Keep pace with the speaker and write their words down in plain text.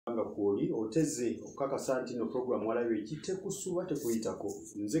nga kwoli oteze okukakasa nti no program walabe ekitekusuba tekuyitako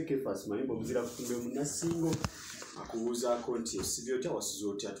nze Kefas Mayimbo muzira kutumbe munasingo akubuuzaako nti osibye otya wasuze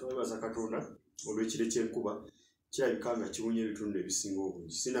otya twebaza Katonda olw'ekire ky'enkuba kirabika nga kiwunya ebitundu ebisinga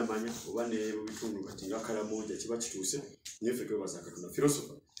obungi sinamanya oba ne bitundu kati nga Kalamoja kiba kituuse naye ffe twebaza Katonda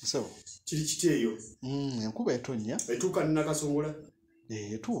philosopher kiri kiti eyo enkuba etonnya etuuka nnakasongola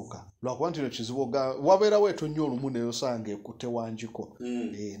etuuka lwakuba nti no kizibu wabeerawo etonnya olumu neyosanga ekutte wanjiko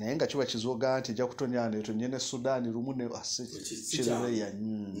naye nga kiba kizibu nti ejja kutonnya netonye ne Sudan lumu kirebeya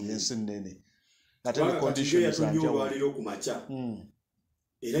ensi nnene ate ne conditions olwaliro ku makya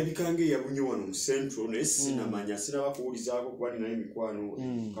erabika ng'eyabunye wano mu central naye sinamanya sinaba kuwulizaako kuba ninayo emikwano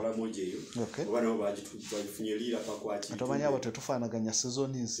Kalamoja eyo oba nabo bagifunye liira pakwaki atomanya abo tetufaanaganya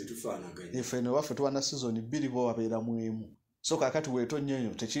sizoni nsi ife newaffe tuba na sizoni bbiri bo babeera mu emu so kakati weetonnya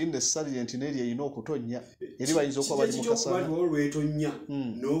eyo tekiri necessarily nti n'eri erina okutonnya eri bayinza okuba bali mu kasana lwetonnya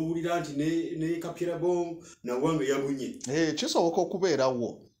n'owulira nti ne kapirabom nawanga yabunye kisoboka okubeerawo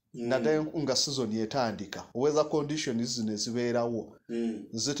naddala nga season etandika weather conditions zino ezibeerawo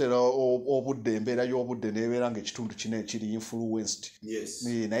zitera obudde embeera y'obudde nebeera nga ekitundu kino ekiri influenced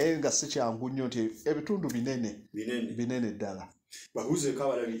naye nga si kyangu nnyo nti ebitundu binene ddala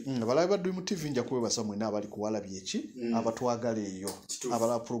abalabi baddu mu TV nja kubebaza mwena abali kuwalabye eki abatwagala eyo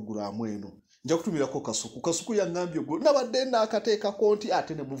abala programu eno nja kutumirako kasuku yangambye gwo nabadde nakateekako nti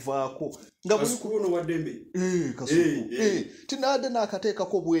ate ne muvaako nga bulikuno waddembe kasuku tinadde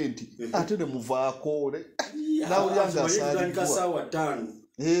nakateekako bwenti ate ne muvaako nawulyanga asaalikasawa 5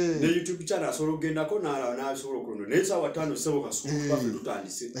 ne YouTube channel asobola okugendako n'asobola okulondo naye saawa 5 sebo kasuku baffe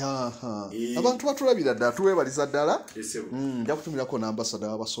tutandise abantu batulabira ddala tuweebaliza ddala nja kutumirako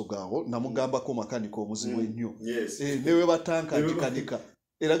n'ambasada w'abasogaawo namugambako makanika omuzibu ennyo newe batankanika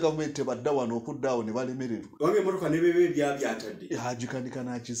era gavumenti badda wano okuddaawo ne balemererwa wange emotoka ne bebe byatadde agikanika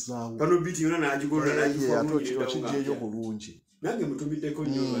n'agizaawo kano biti yona n'agigolola n'agigiyeyo bulungi nange mutumiddeko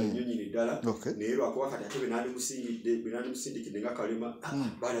nnyo nyonyini ddala naye lwakuba kati ate benalimusindikidde nga Kalema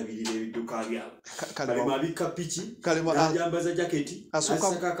balabirira ebidduka byabo Kalema abikka piki n'ajambaza jaketi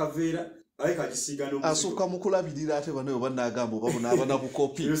asaka akaveera asuka mu kulabirira ate bano bannagamba oba bonaabana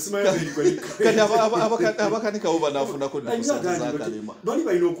bukopi kati abakanika bo banaafunako dikusaza za Kalema bali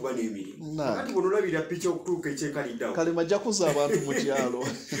balina okuba n'emirimu kati bonolabirira piki okutuuka ekyekaliddawo Kalema ajja kuza abantu mu kyalo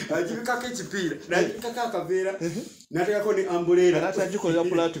agibikako ekipiira n'agibikako akaveera n'ateekako ne ambuleera n'ate agikolera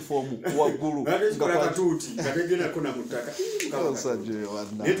pulatifomu waggulu ng'ateekikola katuuti ng'ategendako na mu ttaka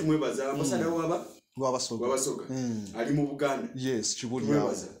naye tumwebaza ambasada w'abasoga ali mu Buganda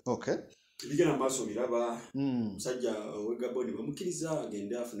kibulyawo bigenda maaso biraba musajja w'Egaboni bamukiriza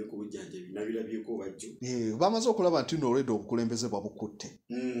agende afune ku bujjanjabi nabirabyeko bajjo bamaze okulaba nti n'olwedde obukulembeze babukutte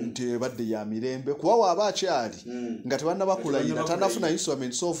nti badde ya mirembe kuba waaba akyali nga tebannabakulayira tanafuna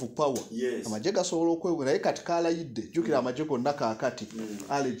instruments of power amagye gasobola okwewera naye kati kaalayidde jjukira amagye gonna kaakati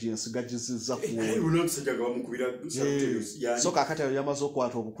allegiance gagizizza so kaakati ayo yamaze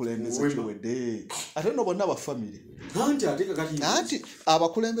okwata obukulembeze kiwedde ate nno bonna bafamire anti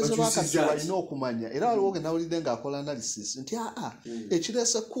abakulembeze bakati balina okumanya era waliwo genawulidde ng'akola analysis nti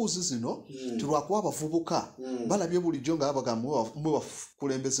ekireese kuuzi zino tilwakuba abavubuka balabye bulijjo nga babagamba mwe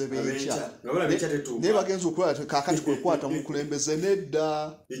bakulembeze b'enkya naye bagenza okulaba kaakati kwekwata mu kulembeze nedda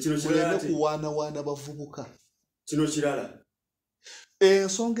muleme kuwaanawaana bavubuka kino kirala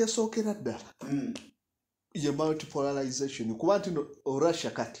ensonga esookera ddala ye multipolarization kuba nti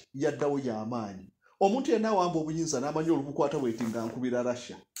Russia kati yaddawo y'amaanyi omuntu yenna awamba obuyinza n'amanya olubukwata bweti nga nkubira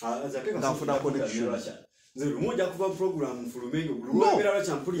Russia ng'afuna connection mmoja kuva program fulumengo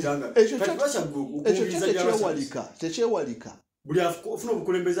tekyewalika buli afuna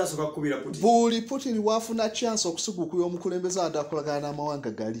obukulembeze asooka kukubira Putin buli Putin waafuna chance okusigukuya omukulembeze adde akolagana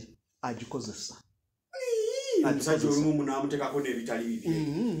n'amawanga gali agikozesa omusajja olumu munaamuteekako n'ebitali bibye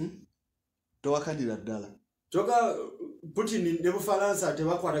towakanira ddala kyokka Putin ne Bufalansa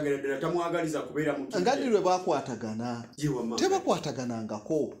tebakwatagana ddala tamwagaliza kubeera mu ngadi lwe bakwatagana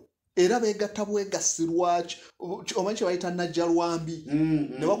tebakwataganangako era beegatta bwegassirwaki omanyi kye bayita najja lwambi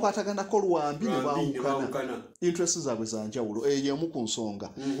ne bakwataganako lwambi ne baawukana interest zaabwe za njawulo ey'emu ku nsonga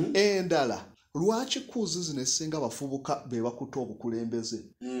endala lwaki kuuzi zino ezisinga abafubuka be bakutte obukulembeze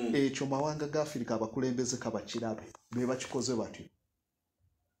ekyo mawanga ga Afirika abakulembeze kabakirabe be bakikoze batyo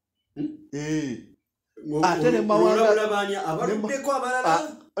ate ne mawanga abaluddeko abalala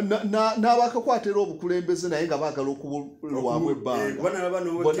n'abakakwatira obukulembeze naye nga baagala okubulwamu ebbanga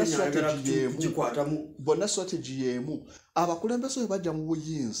bonna strategy y'emu abakulembeze bwe bajja mu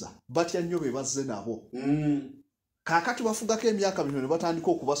buyinza batya nnyo be bazze nabo kakati bafugako emyaka minno ne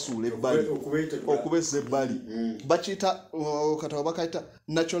batandika okubasuula ebbali okubeza ebbali bakiyita kataba bakayita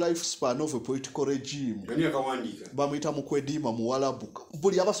natural life span of a political regime bamuyita mukwediima muwalabu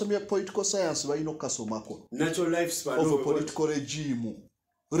buli abasomye political science balina okukasomako of a political regime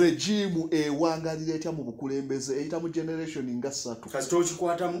ewangalira etya mu bukulembeze eyita mu generation nga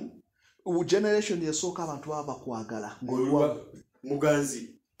 3 generation esooka abantu baba bakwagala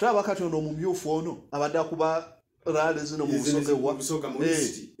muganzi tulaba kati ono omumyufu ono abadde akuba rale zino mu busogewa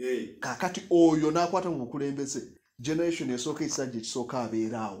kakati oyo n'akwata mu bukulembeze generation esooka ekisajja ekisooka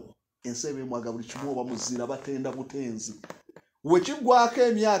abeeraawo ensi ebemwaga buli kimu oba muzira batenda butenzi wekigwako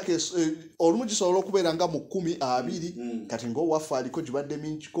emyaka olumu gisobola okubeera nga mu 10-20 kati ng'owaffe aliko gibadde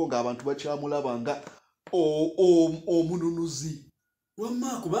minkiko ng'abantu bakyamulaba nga omununuzi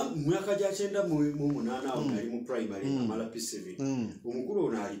wamma kuba mu myaka gya 98 awo nali mu primary amala P7 omukulu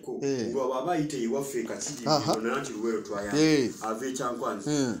ono aliko ngo baba ayite iwaffe kakiri nati luwero twaya ave kyankwanzi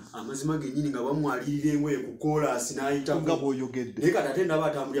amazima gennyini nga bamwalirira engoye ku chorus n'ayita nga bw'oyogedde naye kati ate ndaba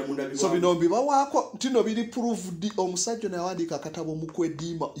atambulira mu ndabi so bino mbibawaako tino biri proved omusajja nayawandiika akatabo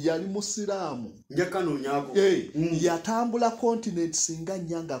mukwediima yali musiraamu njakanoonyako yatambula continents nga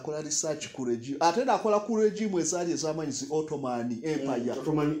nnya ng'akola research ku regime ate n'akola ku regime ezaali ez'amanyi zi Ottoman Empire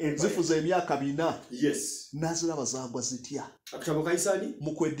zifuza emyaka 4 naziraba zagwa zitya akatabo kaisani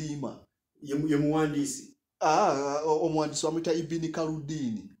mukwediima ye muwandiisi omuwandiisi bamuyita Ibn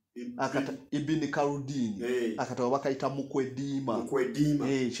Khaldun akatabo bakayita mukwediima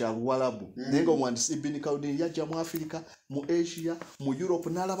kya Luwalabu naye nga omuwandiisi Ibn Khaldun yajja mu Africa mu Asia mu Europe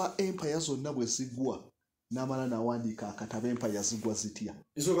n'alaba empire zonna bwe zigwa n'amala n'awandiika akatabo empire zigwa zitya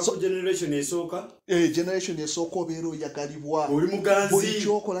generation esooka obeera oyagalibwa buli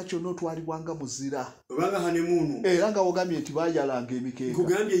kyokola kyonna otwalibwanga muzira obanga hanemuunu era nga wogambye nti baayalanga emikeeka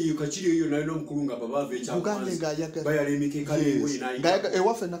kugambye eyo kakiri eyo nalina omukulu nga babaava ekybayala emikeeka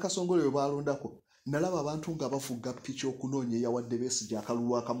ewaffe nakasongole we balondako nalaba abantu nga bavuga piki okunoonya eyawadde Besigye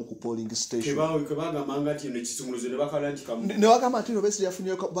akalulu akamu ku polling station ne bagamba nti no Besigye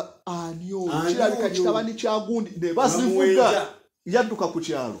yafunyeko ani oyo kirabika kitabani kya gundi ne bazivuga yadduka ku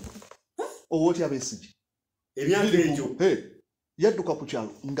kyalo owotya Besigye emyaka egyo yadduka ku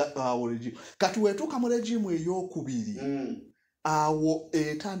kyalo nga awo regime kati wetuuka mu regime ey'okubiri awo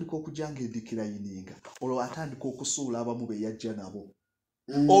etandika okujja ng'edikirayininga olwo atandika okusuula abamu be yajja nabo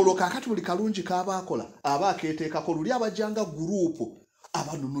olwo kakati buli kalungi k'abaakola aba akeeteekako luli abajjanga guruupu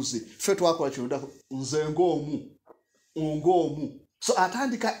abanunuze ffe twakola kino nze ng'omu so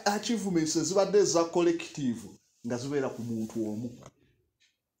atandika achievements ezibadde eza collective nga zibeera ku muntu omu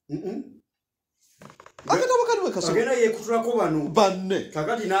akatabo kali wekasogenda yekutulako banne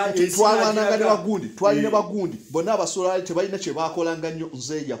kakati twalwananga ne bagundi twalina bagundi bonna abasolali tebalina kye baakolanga nnyo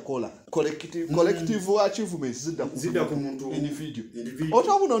nze yakola collective achievements zidda ku muntu individual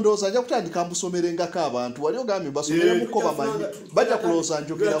otabuno ndowooza ajja kutandika mbusomerengako abantu wali ogambye basomeremuko bamanyi bajja kulowooza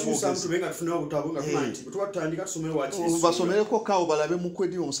njogera basomereko kawo balabe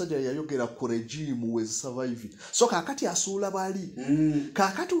mukwediima omusajja yayogera ku regime wezisurvive so kakati asuula bali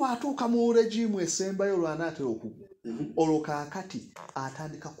kakati waatuuka mu regime esembayo olwanaatera okugwa olwo kakati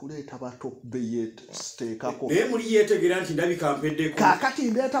atandika kuleeta bato beyeteekako naye muli yeetegera nti ndabika mpeddeko kakati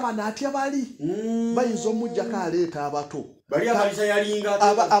ndeeta banaatya bali bayinza omujjako aleeta abato bali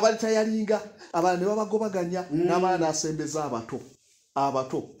abalitayalinga abala ne babagobaganya n'amala n'asembeza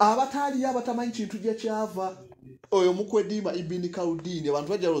abato abataaliyo abatamanyi kintu gye kyava oyo mukwediima Ibn Khaldun abantu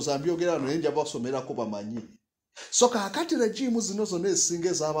bajja looza mbyogera wano naye nja basomerako bamanyi so kakati regime zino zonna ezisinga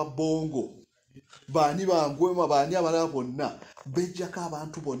ez'ababongo baani bangwema baani abalala bonna bejjako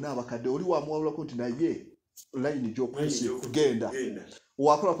abantu bonna abakadde oli wamuwabulako nti naye layini gy'okugenda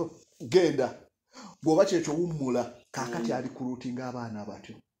wakolako genda bw'oba kyekyo wummula kakati ali kuluutinga abaana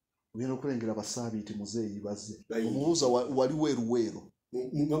abatyo ogenda okulengera basaabiiti muzeeyi bazze omubuuza waliwo eruweero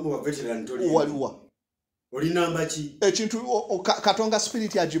waliwa oli namba ki ekintu katonga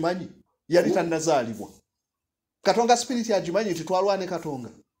spirit agimanyi yali tannazaalibwa katonga spirit agimanyi nti twalwane katonga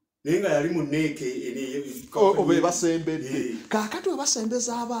nenga yali muneke obe basembedde kakati we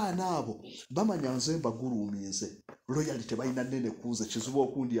basembeza abaana abo bamanya nze mbagulumize loyalty balina nene kuuze kizibu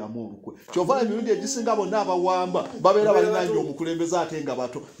okundyamu olukwe kyova emirundi egisinga bonna abawamba babeera balina nnyo omukulembeza ate nga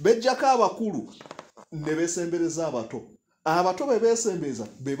bato bejjako abakulu ne beesembereza abato be beesembeza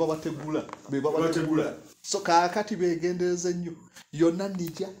be babategula so kakati beegendereza ennyo yonna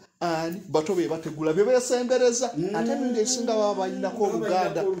nijja ani bato be bategula be beesembereza ate emirundi egisinga baba balinako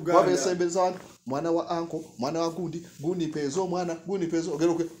oluganda babeesembereza abantu mwana wa anko mwana wa gundi pezo omwana gundi pezo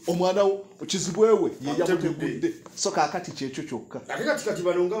ogeroke omwana wo kizibwewe ye yamutegudde so kakati kyekyo kyokka kati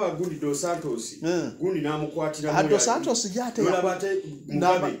banonga ba gundi dos santos gundi namukwatira dos santos yate yabate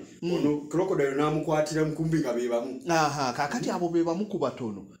mugabe ono crocodile namukwatira mukumbi nga bebamu kakati abo bebamu ku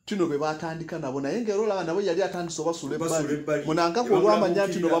batono tino be batandika nabo naye ngero la nabo yali atandise obasule ebbali munanga ko lwamanya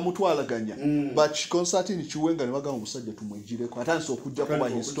tino bamutwalaganya but Constantine Chiwenga ne bagamba omusajja tumwejireko atandise okujja kuba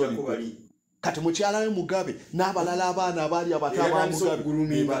history kati mukyala we Mugabe n'abalala abaana abaali abataba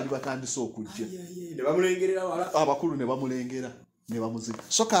Mugabe bali batandise okujja ne bamulengerera wala abakulu ne bamulengera ne bamuziga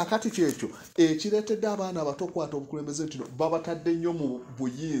so kakati kyekyo ekireetedde abaana abato kwata obukulembeze ntino babatadde nnyo mu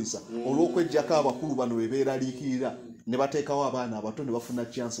buyinza olw'okwejjako abakulu bano bebeeraliikirira ne bateekawo abaana abato ne bafuna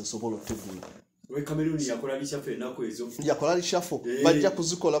chance esobola otuggula yakola lishafo bajja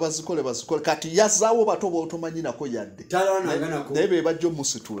kuzikola bazikole kati yazaawo bato b'otomanyi nako yadde naye be bajja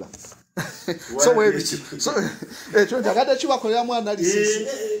omusitula so webiki so ekyo njagadde kibakoleramu analysis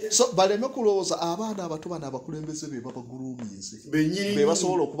so baleme kulowooza abaana abato bano abakulembeze be babagulumiize be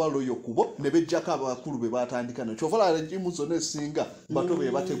basobola okuba loyo kubo ne bejjako abakulu be batandika nakyo ovala regimu zonna esinga bato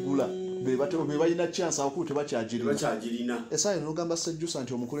be bategula be balina chance abakulu tebakyagirina esaayo n'ogamba Sejjusa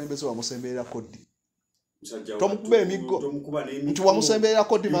nti omukulembeze wamusemberera kodi tomukuba emiggo nti wamusemberera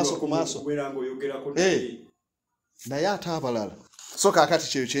kodi maaso ku maaso naye ate abalala so kakati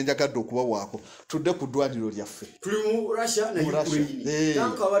kyeyo kyenjagadde okubawaako tudde ku ddwaniro lyaffe tuli mu Russia na Ukraine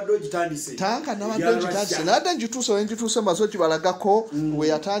tanka abadde ogitandise tanka nabadde ogitandise nadde njituuse mazo kibalagako we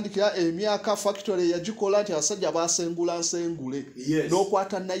yatandikira emyaka factory yagikola nti abasajja basengula nsengule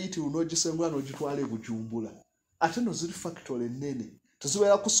n'okwata nayiti n'ogisengula n'ogitwala e Bujumbura ate no ziri factory ennene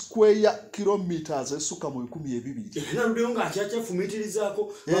tuzibeera ku square kilometers esuka mu 1200 era ndio nga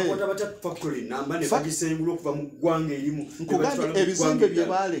akyafumitirizako bakwata bata factory namba ne bagisengula okuva mu ggwanga erimu nkugambye ebizimbe bye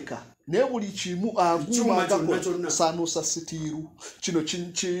baleka ne buli kimu aguma ngako sanusa sitiru kino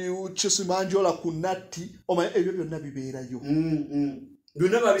kisimanjola ku natti omaye ebyo byonna bibeerayo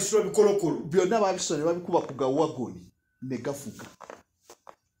byonna babisula bikolokolo byonna babisula ne babikuba ku gawagoni ne gafuga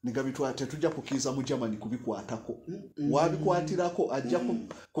nigabitwa tetujja kukiza mu Germany kubikwatako wabikwatirako ajjako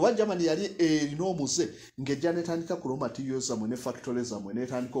kuba Germany yali erina omuze ngejja netandika ku materials zamwe ne factories zamwe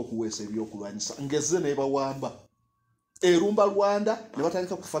netandika okuweesa ebyokulwanyisa ngeze ne bawamba erumba Rwanda ne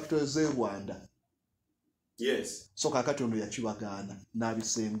batandika ku factories ze Rwanda so kakati ono yakibagaana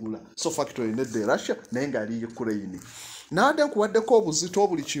n'abisengula so factory nedde Russia naye ngaali Ukraine nade nkuwaddeko obuzito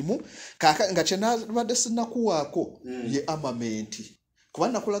buli kimu kaka nga kyenabadde sinnakuwaako ye armament kuba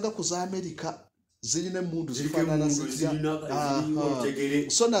nakulaga ku za America zirina emmundu zifaanana zitya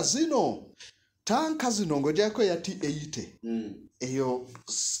so na zino tanka zino ng'ogyako ya T80 eyo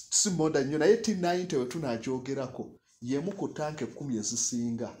si moda nnyo naye T90 we tunagyogerako yemu ku tanka 10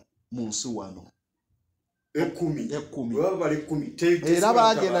 ezisinga mu nsi wano 10 era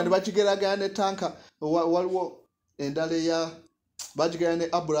bagenda ne bakigeraganya ne tanka waliwo endala ya bajigeraganya ne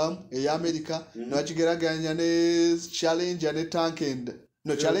Abraham eya America ne bakigeraganya ne Challenger ne tank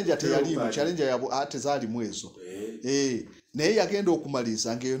no Challenger teyalimu Challenger yabo ate zali mwezo naye yagenda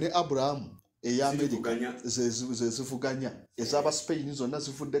okumaliza ngeyo ne Abraham eya America zezivuganya ezaba Spain zonna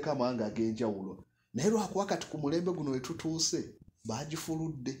zivuddeko amawanga ag'enjawulo naye lwakuba kati ku mulembe guno wetutuuse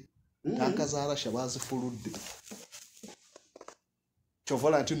bagifuludde tanka za Russia bazifuludde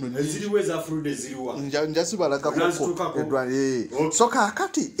chovola nti no ziriwe za fulude ziriwa njazibalaga ko edwani so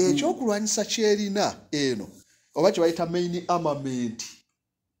kakati ekyokulwanyisa kyerina eno oba kye bayita main armament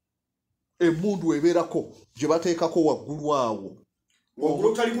emundu ebeerako gye bateekako waggulu awo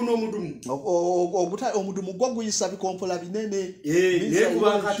ogutali kuno omudumu gwa guyisa bikompola binene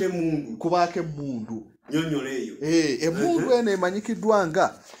kubaako emundu nyonyoleeyo emundu eno emanyikiddwa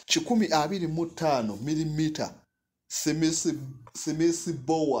nga 125 mm simisi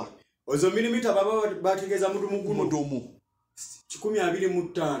bowa ozo milimita baba bategeza mudumu guno mudumu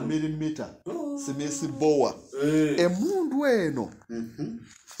 125 mm simisi bowa emundu eno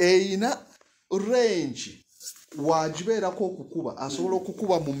eyina range wajibeerako okukuba asobola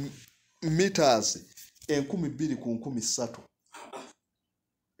okukuba mu meters 1200 ku 1300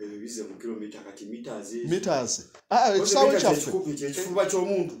 bize mu kilomita kati meters ekisaawe kyaffe ekifuba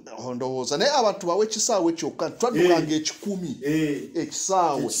ky'omuntu ndowooza naye abantu bawe ekisaawe kyokka twaddukanga 10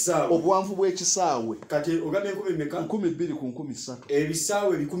 ekisaawe obuwanvu bw'ekisaawe kati ogambye 1200 ku 1300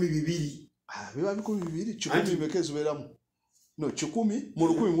 ebisaawe 200 biba 200 10 meka ezibeeramu no 10 mu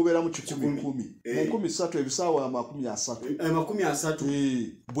 10 mubeeramu 10 mu 1300 ebisaawe 30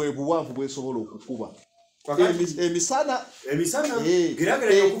 bwe buwanvu bwesobola okukuba emisana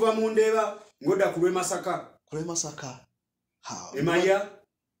geragere okuva mu ndeeba ngoda kulwe Masaka emaya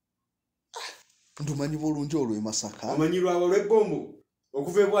ndumanyi bulungi olwo e Masaka omanyi lwabo lw'ebbombo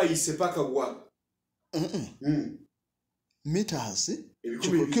okuva ebwayise paka wa meters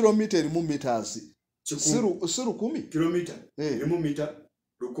kilomita erimu meters siru 10 kilomita erimu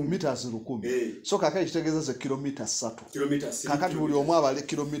meters 10 so kakati kitegeeza ze kilomita 3 kakati buli omu abale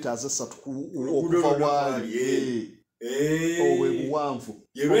kilomita 3 okuva wali obuwanvu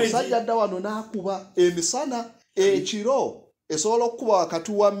omusajja adda wano n'akuba emisana ekiro esobola okuba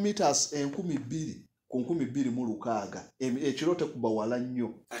wakati wa meters 2,000 ku 2,206 ekiro tekuba wala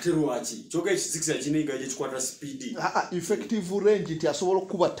nnyo ate lwaki kyoka ekizikisa kinenga ekikwata speed effective range nti asobola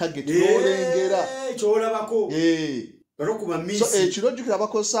okuba target n'olengera kyolabako so ekiro jjukira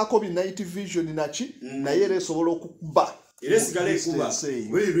bakozesaako night vision naki naye era esobola okukuba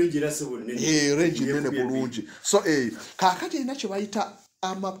range nene bulungi so kaakati erina kye bayita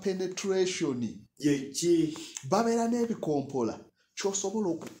amapenetration babeera n'ebikompola kyosobola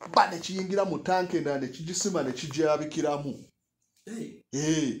okuba ne kiyingira mu tanka endala ne kigisima ne kijabikiramu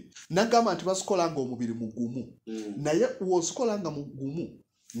nagamba nti bazikola nga omubiri mugumu naye wozikola nga mugumu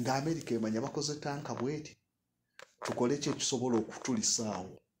nga Amerika emanya bakoze tanka bweti tukole kye kisobola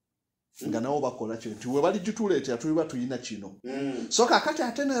okutulisaawo nga nawo bakola kye nti we bali gituleetera tuliba tuyina kino so kakati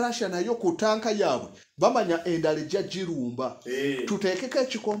ate ne Russia nayo ku tanka yaabwe bamanya endala ejja girumba tuteekeko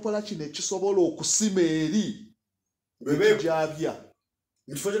ekikompola kino ekisobola okusima eri ekijabya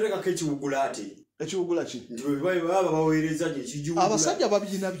ntifotereka kekiwugula ate ekiwugula ki nti baba baweereza gye kijiwugula abasajja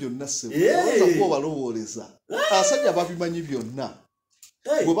babirina byonna ssebo oza kuba balowooleza abasajja babimanyi byonna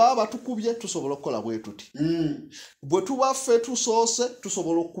bwe baba batukubye tusobola okukola bwe tuti bwe tuba ffe tusoose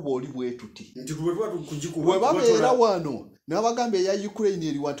tusobola okukuba oli bwe tuti bwe babeera wano n'abagamba eya Ukraine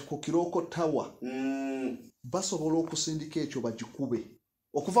eri wanti ku Kiroko Tower basobola okusindika ekyo bagikube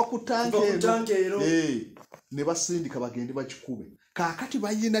okuva ku tanka eno ne basindika bagende bagikube kaakati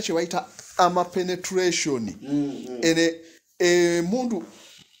bayina kye bayita amapenetration ene emundu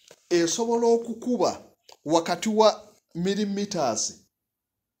esobola okukuba wakati wa millimeters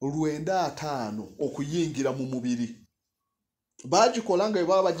 9.5 okuyingira mu mubiri bagikola nga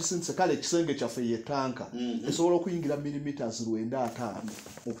baba bagisindise kale ekisenge kyaffe ye tanka esobola okuyingira millimeters 9.5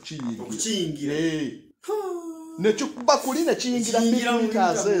 okukiyingira nekyo bakuli ne kiyingira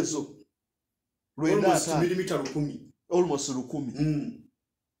millimeters ezo 9.5 almost 10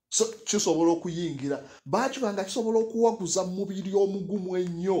 so kisobola okuyingira bakibanga kisobola okuwaguza mu mubiri omugumu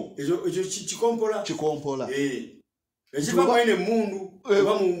ennyo ekyo kikompola ekiva mwene mundu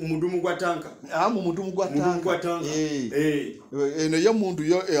eba mu mudumu gwa tanka mu mudumu gwa tanka eno ye mundu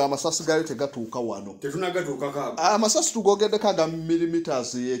yo amasasi gayo tegatuuka wano tetunagatuuka kaabo amasasi tugogeddeko aga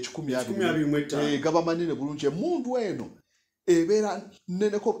millimeters 120 gaba manene bulungi mundu eno ebeera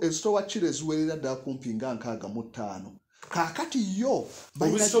neneko ezitowa kiro eziwerera ddala kumpi nga 65 kaakati yo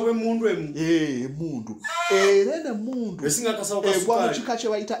obusobe mundu mundu era ne mundu egwa mu kika kye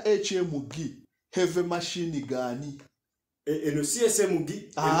bayita HMG heavy machine gun eno SMG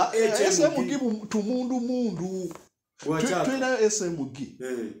SMG tumundu tuyinayo SMG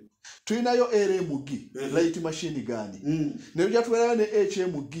tuyinayo LMG light machine gun nebyo tuwerayo ne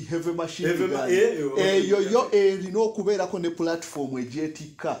HMG heavy machine gun eyo yo erina okubeerako ne platform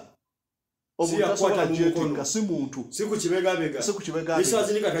egyetikka omuntu asobola gyetikka si muntu si ku kibegabega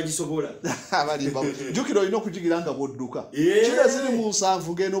esazinika tagisobola abalimba jukiro olina okugigira nga bodduka kiro ziri mu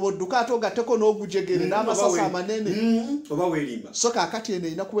 7 ngeno bodduka ate ogatteko n'ogujegere n'amasasi amanene oba weerimba so kaakati eno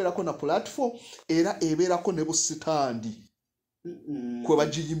erina kubeerako na platform era ebeerako ne busitandi kwe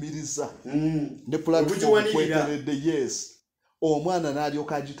bagiyimiriza ne platform kweteredde yes omwana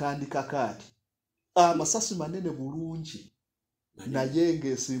n'alyoka agitandika kaati amasasi manene bulungi naye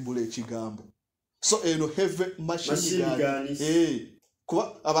ng'esimbula ekigambo so eno heavy machine gun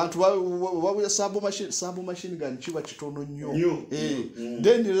kuba abantu babuya sabu machine gun kiba kitono nnyo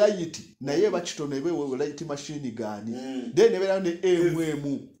then light naye bakitono ebewe light machine gun then ebera ne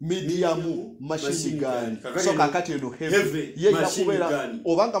medium machine gun so kakati eno heavy ye yakubera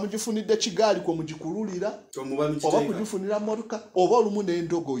obanga mugifunidde kigali ko mugikululira oba kugifunira moruka oba olumu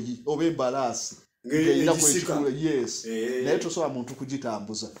n'endogoyi oba embalasi ngenda kwekikula yes naye tosobola muntu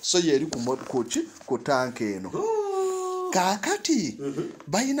kugitambuza so yeri ku tanka eno kaakati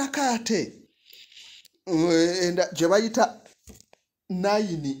bayina kaate gye bayita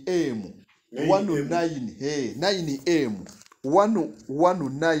 9M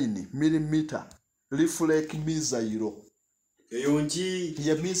 119 mm reflect missile eyonji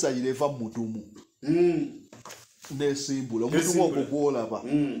ye missile eva mudumu nesimbula omudumu ogwo gwolaba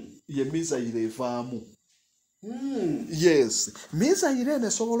ye missile evaamu yes missile eno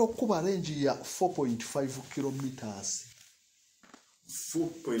esobola okukuba range ya 4.5 kilometers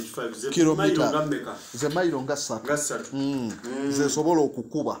 4.5 kilomita ze mayiro nga 3 ze sobola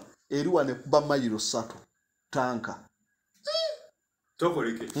okukuba eri wane kuba mayiro 3 tanka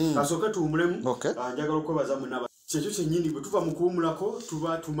tokoleke asoka tuumulemu njagala okwebaza munaba kyekyo kyennyini bwe tuva mu kuwumulako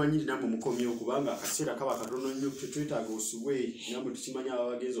tuba tumanyiri namwe mukomyewo kubanga akaseera kaba katono nnyo tetwetaaga osubwe namwe tukimanya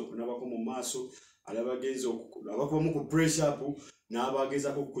abagenzi okunabako mu maaso alabagenzi abakubamu ku pressure up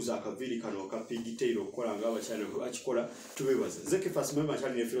n'abagezaako okukuza akaviiri kano ka pigtail okukola nga abakyala akikola tubebaza nze Kefas member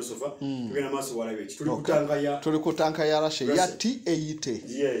nkyali ne philosopher tugenda maaso walabe ki tuli ku tanka ya Russia ya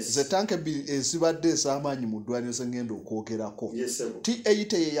T80 ze tanka ezibadde ez'amaanyi mu ddwaniro ze ngenda okwogerako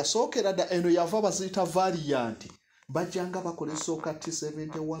T80 ye yasookera dda eno yava baziyita variant bajjanga bakolesa oka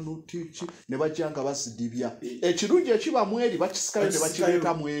T71 tichi ne bajjanga bazidibya ekirungi ekiba mweri bakisikayo ne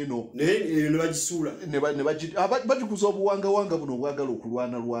bakireeta mweno ne bagisuula bagikuza obuwangawanga buno obwagala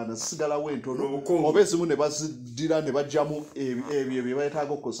okulwana zisigalawo entono oba ezimu ne bazidira ne bajjamu ebyo bye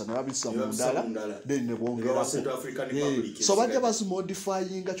bayetaaga okukosa ne babissa mu ndala then ne bongerako so bajja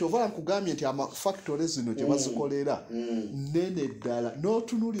bazimodifyinga kyova nkugambye nti amafactory zino gye bazikolera nene ddala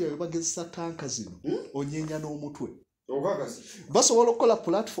n'otunuulira bye bagezesa tanka zino onyenya n'omutwe basobola okukola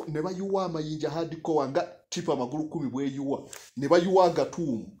platform ne bayiwa amayinja hardcore nga tipa amagulu 10 bweyiwa ne bayiwa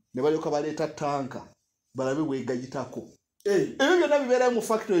agatuumu ne balyoka baleeta tanka balabe bwegayitako ebyo byonna bibeera mu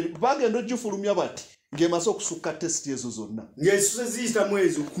factory bagenda ogifulumya bati ng'emaze okusukka test ezo zonna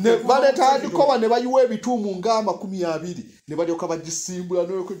ne baleeta hardcore ne bayiwa ebituumu nga 20 ne balyoka bagisimbula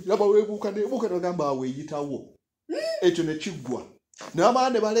naba weebuuka nebuuka ne bagamba aweeyitawo ekyo ne kiggwa n'abaana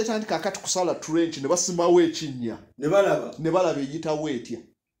ne baleeta nti kaakati kusala trench ne basimawo ekinnya ne balaba eyitawo etya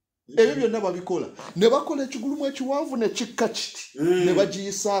ebyo byonna babikola ne bakola ekigulumu ekiwanvu ne kikka kiti ne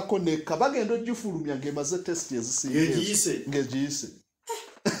bagiyisaako nekka bagenda ogifulumya ng'emaze test ezisinga ng'egiyise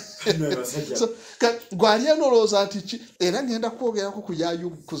gwali enolooza nti ki era ngenda kwogerako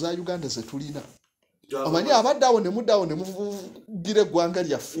ku za Uganda ze tulina omanyi abadde awo ne muddawo ne muvugira eggwanga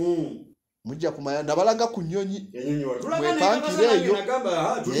lyaffe mujja kumanya nabalaga ku nnyonyi mwepankire eyo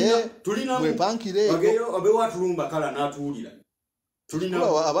mwepankire eyo abewa tulumba kala n'atuwulira tulina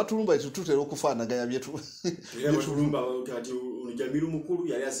abatulumba tutera okufaanaganya byetulumba kati Jamiru mukulu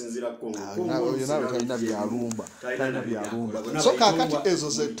yali asinzira Kongo talina byalumba so kaakati ezo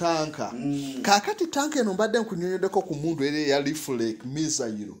ze tanka kaakati tanka eno mbadde nkunyonyoddeko ku mundu eri ya Leaf Lake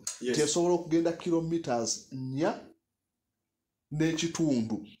missile tesobola okugenda kilometers 4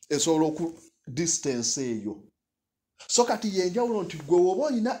 n'ekitundu esobola oku distance eyo so kati yenjawulo nti gwe woba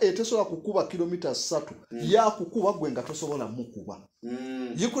olina etesobola kukuba kilometers 3 yakukuba gwe nga tosobola mukuba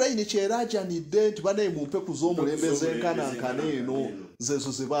Ukraine kyerajanidde nti banaye mu mpeku z'omulembe z'enkanankana eno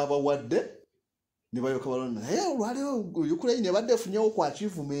zezo ze baba wadde ne bayoka balona naye olwaleero Ukraine ebadde efunyewo ku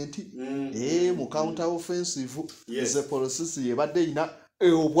achievement mu counter offensive ze policy yebadde ina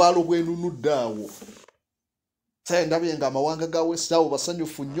obwalo bwenunudde ndabye nga amawanga ga West awo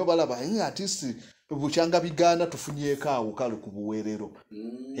basanyufu nnyo balaba artist bukyanga bigaana tufunyeeko awo kale ku buweerero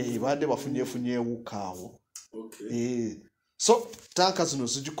bade bafunyeewuko so tanka zino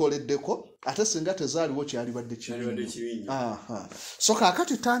zigikoleddeko ate singa tezaaliwo kyali badde kibinya so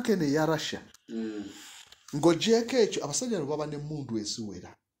kaakati tanka eno eya Russia ng'oggyeko ekyo abasajja no baba n'emmundu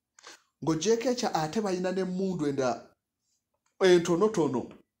eziwera ng'oggyeko ekyo ate balina n'emmundu enda entonotono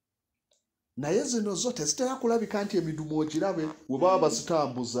naye zino zo tezitera kulabika nti emidumu ogirabe we baba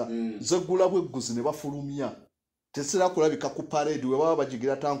bazitambuza zeggula bwegguzi ne bafulumya tezitera kulabika ku parade we baba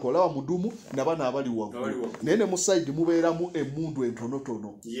bagigira tanka olaba mudumu nabana abali waggulu naye ne mu side mubeeramu emmundu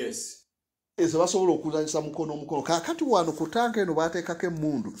entonotono ezo basobola okuzanyisa mukono kaakati wano ku tanka eno baateekako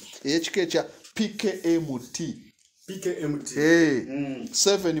emmundu ey'ekika ekya PKMT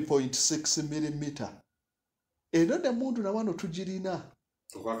 7.6 mm eno n'emmundu nawano tugirina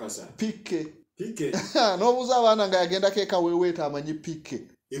pike n'obuuza abaana nga yagenda keeka weeweeta amanyi pike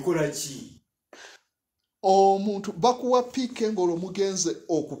ekola ki omuntu bakuwa pike ng'olwo mugenze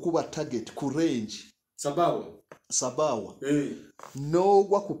okukuba target ku range sabaawa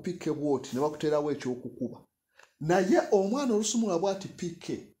n'ogwa ku pike bwoti ne bakuteerawo ekyokukuba naye omwana olusumula bwati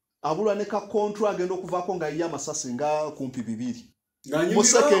pike abulwa ne ka kontra agenda okuvaako nga yiye amasasi nga kumpi 2 mu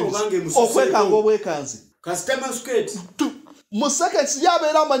seconds okwekanga obwekanzi mu seconds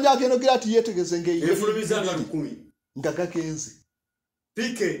yabeera amanyi agenda gira ati yeetegeze nga gagenze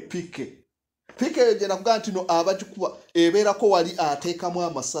pike genda kugaa nti no abagikuba ebeerako wali ateekamu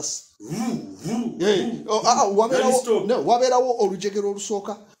amasasi wabeerawo olujegero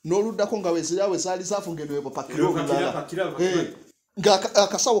olusooka n'oluddako nga wezirawe zaali zaafunga eno webapakira olulala nga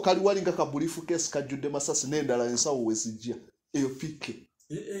akasawo kali wali nga kabulifu kesi kajjudde masasi n'endala ensawo wezijja eyo pike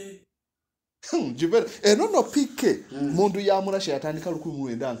Jibera eno no pike mundu ya Russia yatandika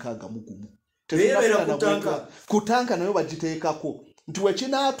 1961 kutanka nayo bagiteekako nti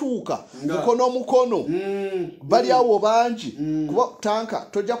wekinaatuuka mukono bali awo bangi kuba tanka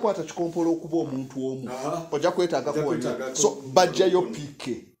tojja kwata kikompolo okuba omuntu omu ojja kwetaaga kuwona so bajjayo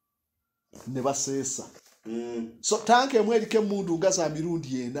pike ne baseesa so tanka emwe eriko emundu nga za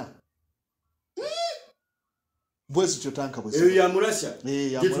mirundi ena bwezi kyo tanka bwezi ya Russia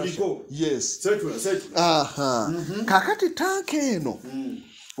yes kakati tanka eno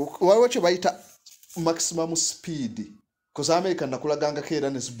waliwo kye bayita maximum speed koza America nakulaganga kera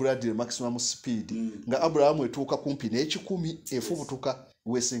ne Bradley maximum speed nga Abraham etuuka kumpi n'ekikumi efubutuka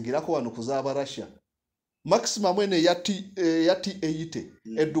wesingirako wano kuzaaba Russia maximum ene yati 80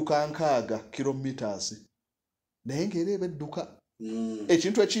 edduka nkaaga kilometers naye ngere bedduka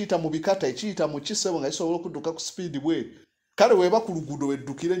ekintu ekiyita mu bikata ekiyita mu kisebo nga isobola okudduka ku speed bwe kale weba ku luguudo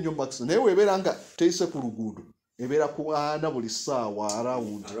weddukire nnyo max naye webeera nga teise ku luguudo ebeera kuwaana buli ssaawa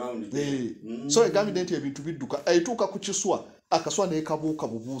around. So egambye nti ebintu bidduka etuuka ku kiswa akaswa n'ekabuuka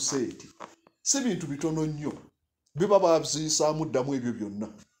bubuuse eti si bintu bitono nnyo biba babiziyisaamu ddamu ebyo byonna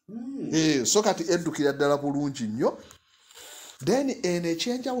so kati eddukira ddala bulungi nnyo then eno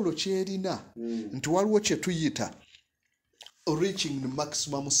ekyenjawulo kyerina nti waliwo kye tuyita reaching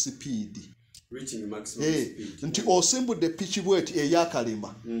maximum speed nti osimbudde piki bweti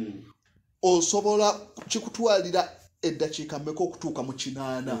eyakalema osobola kikutwalira eddakiika mmeka okutuuka mu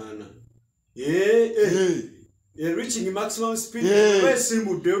 8 reaching maximum speed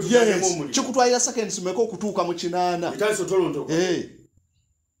kikutwalira seconds mmeka okutuuka mu 8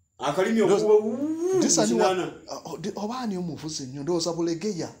 akalimi okuba obaani omuvuzi nnyo ndowooza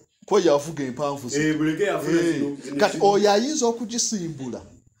bulegeya kuba yavuga empanvu kati oyo ayinza okugisimbula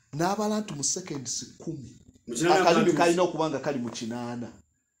n'abala nti mu seconds 10 akalimi kalina okuba nga kali mu 8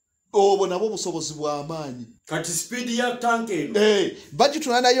 obo nabo obusobozi bw'amaanyi kati speed ya tank eno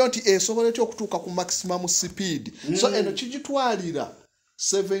bagitula nayo nti esobola etya okutuuka ku maximum speed so eno kigitwalira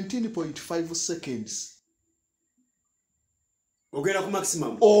 17.5 seconds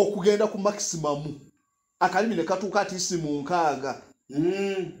okugenda ku maximum akalimi ne katuuka ati isi mu 6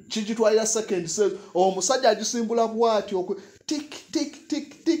 kigitwalira seconds omusajja agisimbula bw'ati tik tik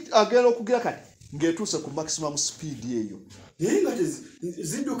tik tik agenda okugera kati ng'etuuse ku maximum speed eyo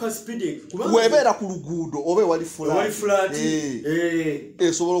ziduka speeding webeera ku luguudo oba wali flat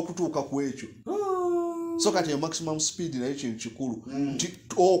esobola okutuuka ku ekyo so kati maximum speed nayo kintu kikulu nti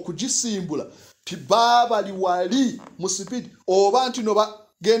okugisimbula tibabali wali mu speed oba nti no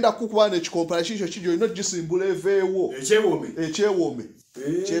bagenda kukuba n'ekikompala kikyo kijyo olina ogisimbula eveewo ekyewome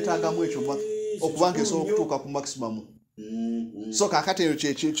kyetaagamu ekyo okuba nga esobola okutuuka ku maximum so kakati eyo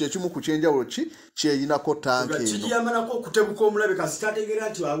kyekimu ku kyenjawulo kyeyinako tanka eno kigiyamanako okutebuka omulabe kasitategeera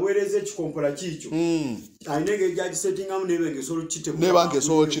nti aweereza ekikompola kiikyo alina engeri gyagisetingamu neba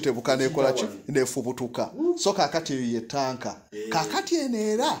ng'esobola okitebuka nekola ki nefubutuka so kakati eyo ye tanka kakati eno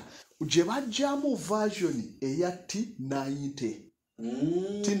era gye bajjamu version eya T90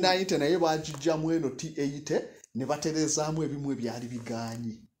 T90 naye bagijjamu eno T80 ne baterezaamu ebimu ebyali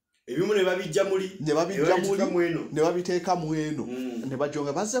bigaanyi ebimu ne babijja muli ne babiteeka mu eno ne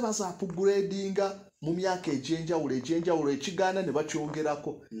bajonga bazze upgradinga mu myaka egyenjawulo ekigaana ne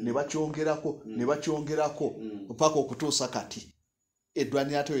bakyongerako mpaka okutuusa kati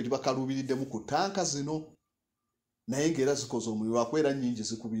eddwani ate eri bakaluubiriddemu ku tanka zino naye ng'era zikoze omuliro akwera nnyingi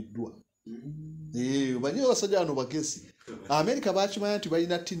zikubiddwa banyiwe abasajja bano bagezi America bakimanya nti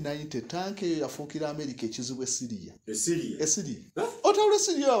balina T90 tanka eyo yafuukira America ekizibu Esiriya otawula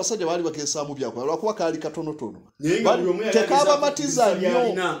Esiriya abasajja baali bakeesaamu byakola lwakuba kaali katonotono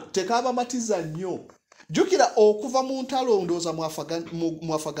tekaaba matiza nnyo jukira okuva mu ntalo ndooza mu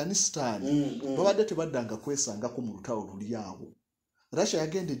Afghanistan babadde tebaddanga kwesangako mu lutalo luli awo Russia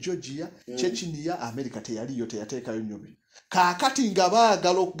yagende Georgia Chechnya America teyaliyo teyateekayo nyobe kaakati nga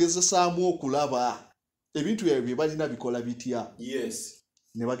baagala okugezesaamu okulaba ebintu byabwe bye balina bikola bitya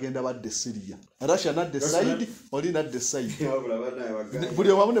ne bagenda badde Syria Russia nadde side oli nadde side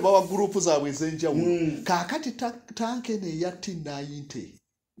buli wamu ne bawa group zaabwe ez'enjawulo kaakati tanke ne ya T90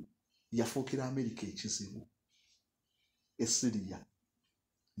 yafuukira America ekizibu Syria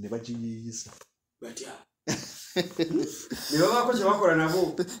ne bagiyiyiza batya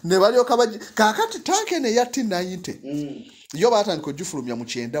ne balyoka kaakati tanke ne ya T90 yo baatandika ogifulumya mu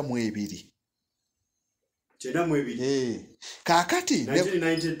 92 kaakati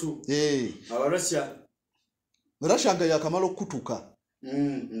 1992 Russia nga yakamala okutuka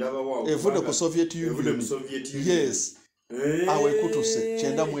evudde ku Soviet Union yes awe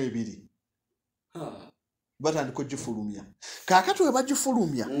kutuse 92 batandika ogifulumya kaakati we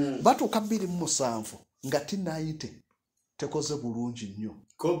bagifulumya batuuka 27 nga T90 tekoze bulungi nnyo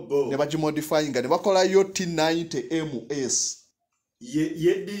ne bagimodifyinga ne bakolayo T90 MS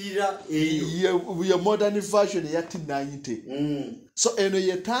yedirira eyo ye modern version ya T90 so eno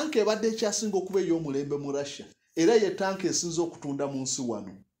ye tank ebadde ekyasinga okuba ey'omulembe mu Russia era ye tank esinza okutunda mu nsi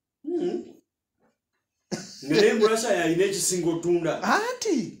wano ngere mu Russia yalina ekisinga otunda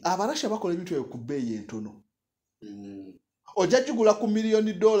anti abarasha bakola ebintu ebyo ku bbeeyi entono ojja gigula ku $1 million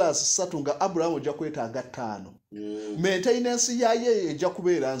 3 nga Abraham ojja kwetaaga 5 maintenance yaye ejja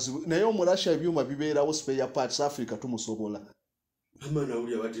kubeera nzibu naye omurasha ebyuma bibeerawo spare parts Africa tumusobola amana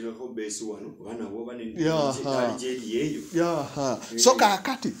uli abatirako base wano bana bo bane so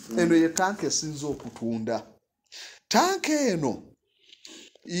kaakati eno ye tank esinza okutunda tank eno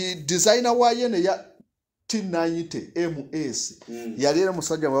designer wayo ne ya T90 MS yali era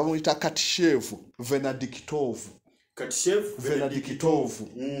musajja bamuyita Katishev Venediktov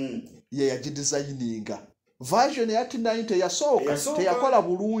ye yagidesigninga version ya T90 yasooka teyakola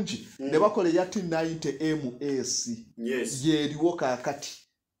bulungi ne bakola ya T90 MS yeriwo kaakati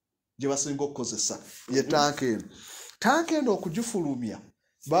gye basinga okukozesa ye tank eno okugifulumya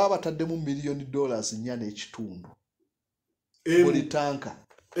baba bataddemu $1 million 4.5 buli tanka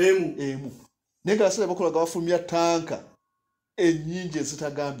emu nenga basale bakolaga bafulumya tanka ennyingi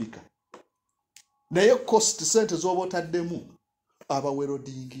ezitagambika naye cost sente zoba otaddemu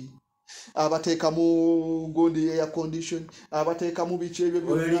abawerodingi abateeka mu gondi air condition abateeka mu bice ebyo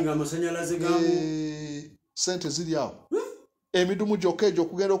byonna amasanyalaze gamu sente ziri awo emidumu gyokka egyo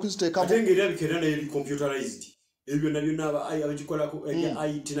okugenda okuziteekamu ate ngeri abikera naye computerized ebyo nabyo abagikolako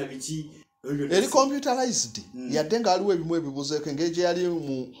IT na biki eri computerized yadde nga aliwo ebimu ebibuzeeko engeri gye yali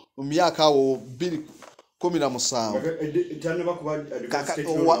mu myaka awo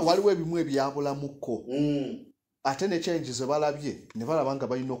 2017 waliwo ebimu ebyabulamuko ate ne change ze balabye ne balaba nga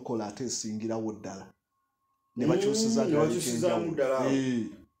balina okukola ate esingirawo ddala ne bakyusiza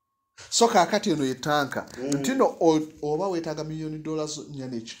so kaakati eno ye tanka ntino oba weetaaga $1 million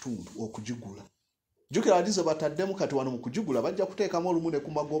 4.5 okugigula jukira adizo bataddemu kati wano mu kugigula bajja kuteekamu olumu ne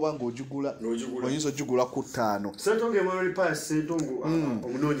ku magoba ng'ogigula oyinza ogigula ku 5 Sentongo Emmanuel Pius Sentongo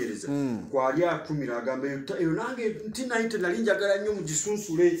omunoonyereza kwali akumira agamba eyo nange T90 nali njagala nnyo mu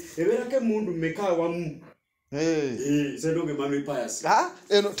gisunsule ebeerako emmundu mmeka awamu Sentongo Emmanuel Pius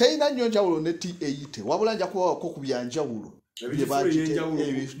eno teyina nnyo njawulo ne T80 wabula nja kubaako ku byanjawulo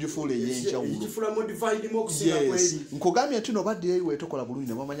nkugambye nti no badde eyo etokola bulungi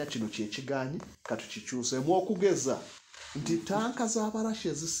ne bamanya kino kyekiganyi katukikyuseemu okugeza nti tanka z'abarasha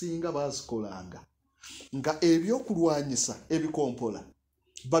ezisinga bazikolanga nga ebyokulwanyisa ebikompola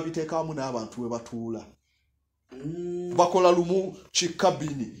babiteeka wamu n'abantu we batuula bakola lumu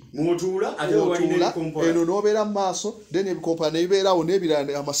kikabini mutuula ate walina ebikompola eno n'obeera mu maaso then ebikompola ne bibeerawo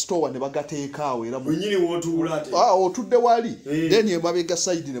n'ebirala amasitowa ne bagateeka awo era nyini w'otuula ate otudde wali then emabega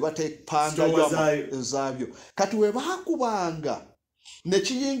sayidi ne bateepangayo ezaabyo kati we baakubanga ne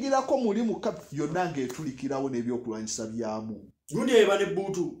kiyingirako muli mu yonna ng'etulikirawo n'ebyokulwanyisa byamu gundi eba ne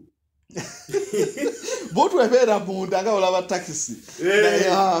buutu butu ebeera munda nga olaba takisi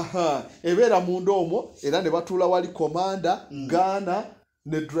ebeera munda omwo era ne batuula wali komanda Ghana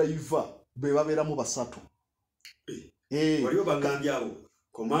ne driver be babeeramu basatu waliwo bagambye awo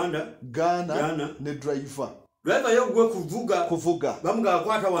komanda Ghana ne driver yogwe kuvuga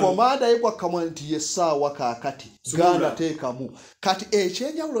bamugakwata wano komanda yekwakkamwa nti yessaawa kaakati Ghana teekamu kati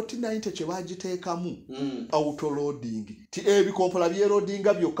ekyenjawulo T90 kye bagiteekamu autoloading ti ebikompola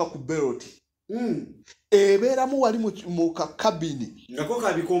byerodinga byokka ku belot ebeeramu wali mu kakabini ngako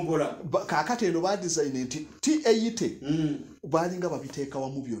kabikompola kaakati eno badesign nti T80 balinga babiteeka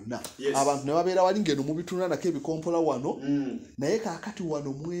wamu byonna abantu ne babeera wali ngeno mu bitunda nako ebikompola wano naye kaakati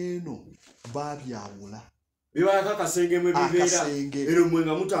wano mweno babyawula bibaaka kasengemu ebibeera ero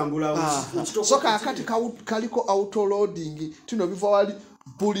mwenga mutambula so kaakati kaliko autoloading tino biva wali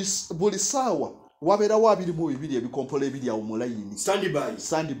buli saawa wabeerawo 22 ebikompola ebiri awo mu layini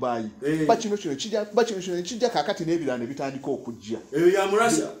standby bakino kijja kaakati n'ebirala ne bitandika okujja eyo ya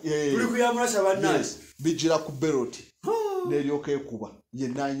murasha tuli ku ya murasha bannansi bijjira ku beloti n'eryoka ekuba ye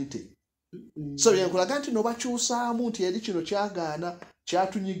 90 so yenkulaga nti no bakyusaamu nti eri kino kyagaana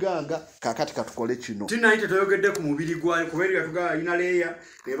kyatunyiganga kaakati katukole kino T90 toyogedde ku mubiri gwayo kubeera yatugaa ina leya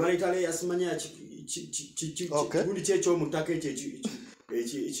ne bayita leya simanya kigundi ky'ekyomutaka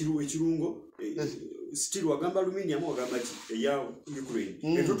ekirungo still wagamba aluminium wagamba eya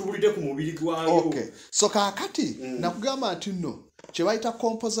Ukraine etutubulidde ku mubiri gwayo so kaakati nakugamba nti nno kye bayita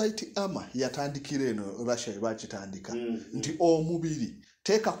composite armor yatandikira eno Russia bakitandika nti omubiri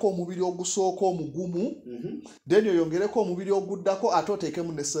teekako omubiri ogusooka omugumu then oyongereko omubiri oguddako ate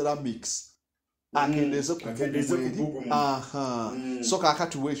oteekemu ne ceramics akendeeze ku bugumu eri so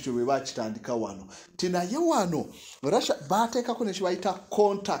kaakati wekyo bwe bakitandika wano ti naye wano Russia baateekako ne kibayita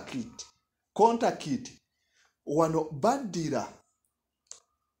contact wano baddira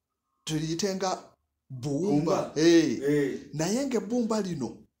tuliyitenga bumba naye ng'ebbumba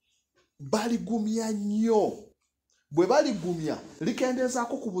lino baligumya nnyo bwe baligumya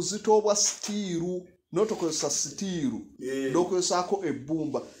likendeezaako ku buzito obwa sitiiru n'otokozesa sitiiru n'okozesaako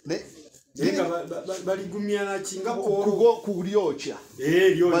ebbumba baligumya kinga kulyokya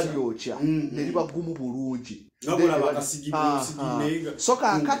balyokya ne liba gumu bulungi so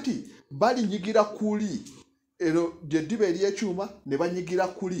kaakati balinyigira kuli ero lyeddiba ery'ekyuma ne banyigira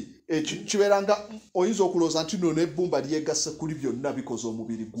kuli kibeera nga oyinza okulooza nti no n'ebbumba lyegasse kuli byonna bikoze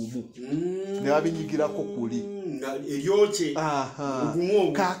omubiri gumu ne babinyigirako kuli eryokye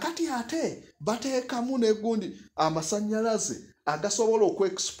kaakati ate bateekamu n'egundi amasannyalaze agasobola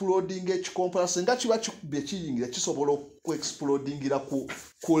okweexplodinga ekikomparasi nga kiba kikubye kiyingira kisobola okweexplodingira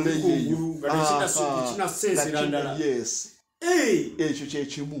ku leyeyo ekyo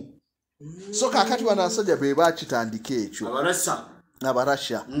kyekimu so kaakati bano abasajja be bakitandika ekyo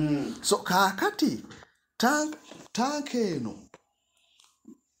abarasha so kaakati tanka eno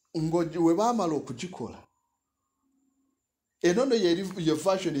we baamala okugikola eno no ye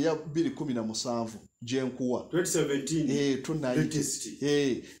version ya 2017 gyenkuwa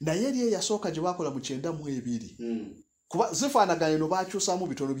 2017 naye eri eyasooka gye bakola mu 92 kuba zifaanaganya eno bakyusaamu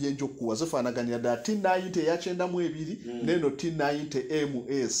bitono by'enjokuwa zifaanaganira ddala T90 eya 92 n'eno T90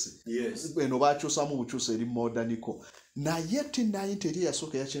 MS eno bakyusaamu bukyusa eri moderniko naye T90 eri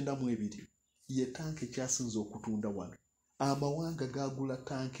eyasooka eya 92 ye tanka ekyasinze okutunda wano amawanga gagula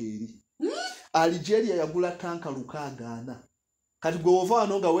tanka eri Algeria yagula tanka 640 kati gwe wova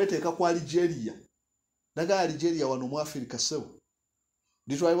wano nga weeteeka ku Algeria naga Algeria wano mu Africa sewo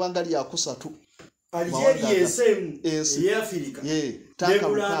litwalibwanga lyakusatu Algeria esemu Africa tanka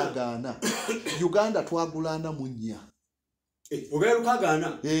 640 Uganda twagulana mu 4 ogera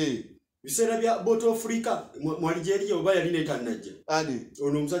 640 biseera bya Boto Africa mu Algeria oba yali netanajja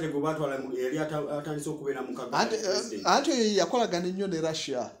ono omusajja gwe batwala yali atandise okubeera mu kaga ate yakolagana nnyo ne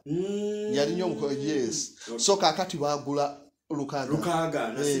Russia yali nnyo mu so kaakati baagula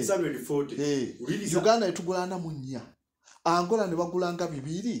 640 na 640 Uganda etugulana mu 4 Angola ne bagulanga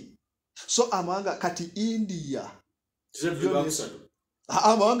 2 so amawanga kati India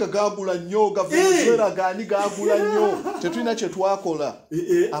amawanga gagula nnyo Venezuela gani gagula nnyo tetulina kye twakola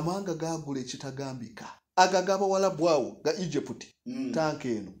amawanga gagula ekitagambika agagaba Walabu awo ga Egypt tanka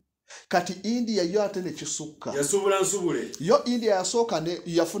eno kati India yo ate ne kisukka yasubula nsubule yo India yasooka ne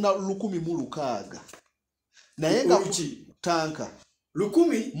yafuna 1,600 naye nga tanka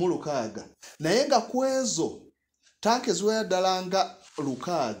 1,600 naye nga kwezo tanka eziwera ddala nga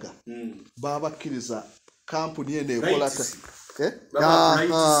 600 babakkiriza kampuni eno ekola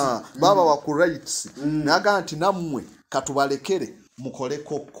baba wa ku rights naga nti nammwe katubalekere mukole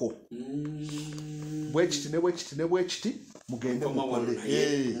kokko bwekiti mugende mukole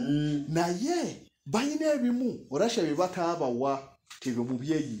naye bayina ebimu Russia bye bataabawa tebyo mu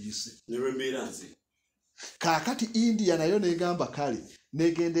byeyiyise kaakati India nayo negamba kale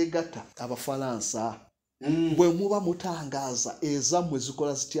negenda egatta Abafalansa bwe muba mutangaaza ezammwe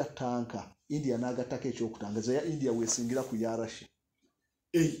zikola zitya tanka India n'agattako ekyokutangaza ya India weesingira ku ya Russia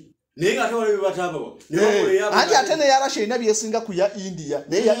naye nga tewali bebatabawo anti ate ne ya Russia erina byesinga ku ya India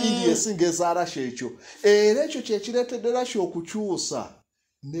naye ya India esinga eza Russia ekyo era ekyo kyekireetedde Russia okukyusa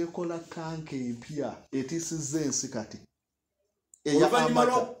nekola tanka empya etiisizza ensi kati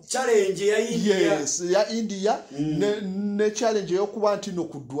challenge ya India ne challenge y'okuba nti no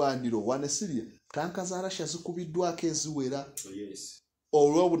kudwaniro wane Syria tanka za Russia zikubiddwako eziwera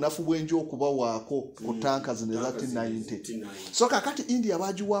olw'obunafu bw'enjo okuba waako ku tanka zino eza T90 so kakati India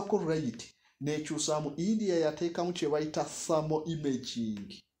bagiwaako right n'ekyusaamu India yateekamu kye bayita thermal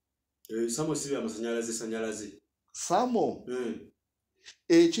imaging thermal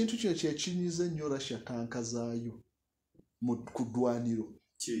ekintu kino kyekinyiza ennyo Russia tanka zaayo ku ddwaniro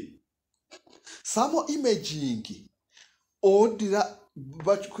thermal imaging odira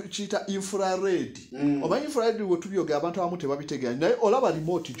bakiyita infrared oba infrared wetubyogera abantu abamu tebabiteganya naye olaba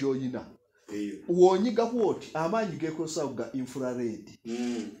remote gy'oyina wonyiga bwoti amaanyi geekozesa ga infrared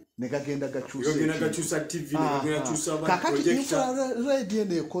ne gagenda gakyusa kakati infrared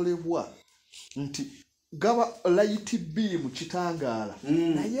eno ekolebwa nti gaba light beam kitangaala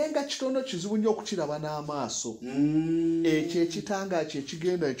naye nga kitono kizibu nnyo okukiraba n'amaaso ekyo ekitangaala kye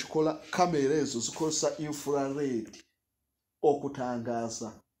kigenda ekikola kamera ezo zikozesa infrared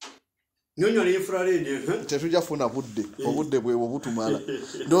okutangaza nyonyola infrared tetujja funa budde obudde bwebwo butumala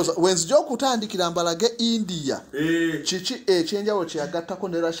ndoza wenzija okutandikira mbalage India kiki ekyenjawo kyagattako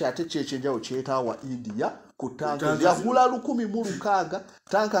ne Russia ate kyekyenjawo kyetaawa India ku tanka yagula 1,600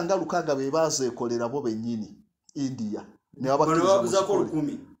 tanka nga 600 be bazeekolera bo bennyini India ne wabakizako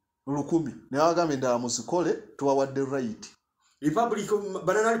 1,000 ne wagambe ndala muzikole tubawadde right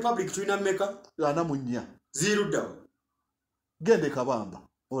Banana Republic tulina mmeka ana munya ziruddawo gende Kabamba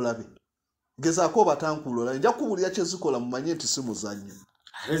olabe gezaako batankulola nja kubulya kyezikola mumanye nti si muzannyo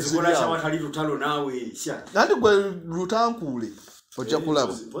ezikola kyawatali lutalo naawe sha nandi gwe lutankule ojja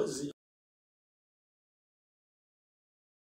kulaba